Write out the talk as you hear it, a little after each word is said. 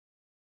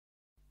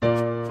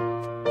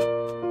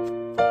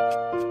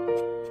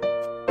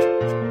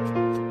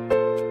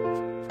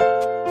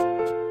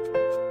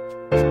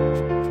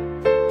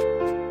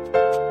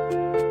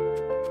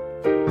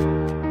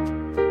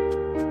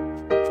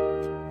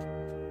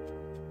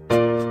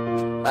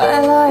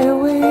I lie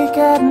awake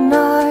at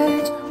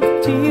night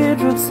with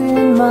teardrops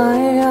in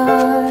my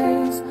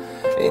eyes.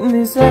 In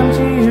this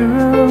empty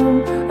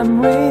room, I'm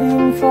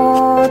waiting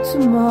for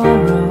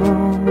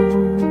tomorrow.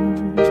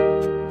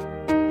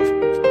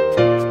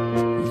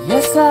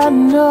 Yes, I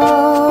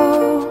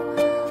know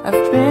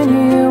I've been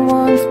here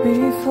once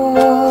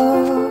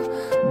before,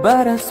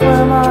 but I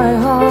swear my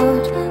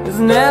heart has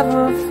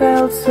never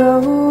felt so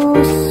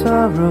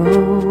sorrow.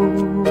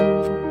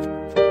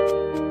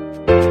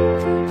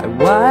 I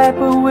wipe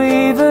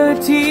away the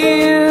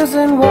tears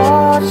and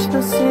watch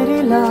the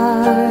city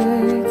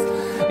lights.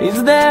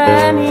 Is there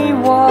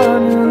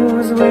anyone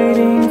who's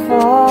waiting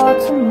for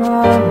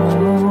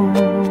tomorrow?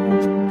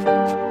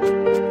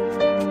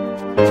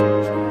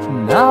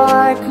 Now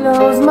I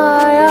close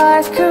my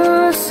eyes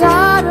 'cause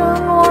I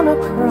don't wanna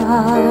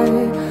cry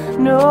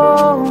no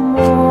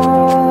more.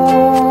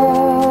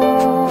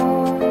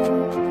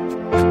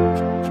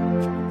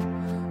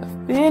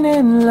 I've been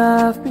in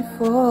love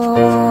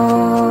before.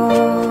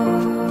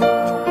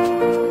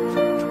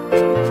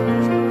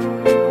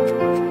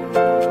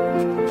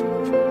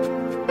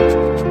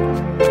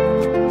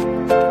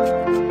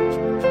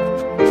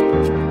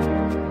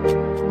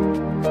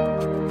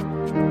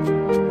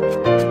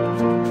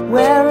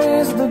 Where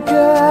is the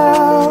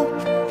girl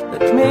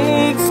that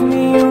makes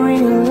me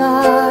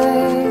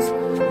realize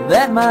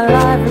that my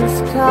life is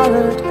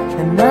colored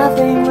and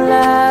nothing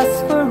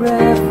lasts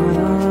forever?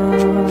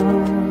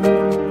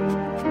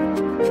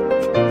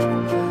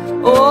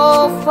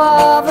 Oh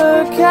Father,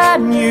 can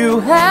you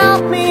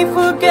help me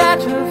forget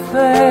her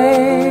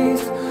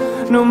face?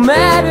 No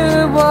matter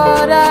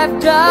what I've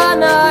done,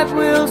 I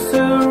will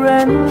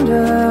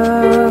surrender.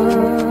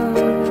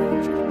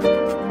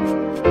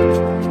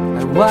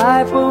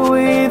 Wipe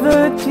away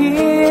the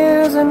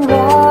tears and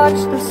watch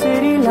the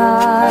city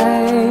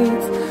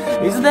lights.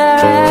 Is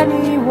there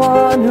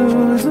anyone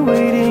who's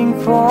waiting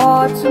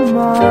for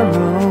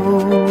tomorrow?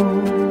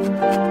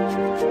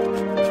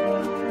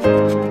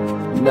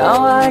 Now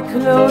I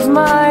close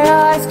my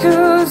eyes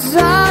 'cause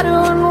I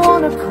don't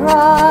wanna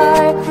cry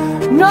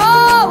no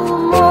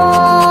more.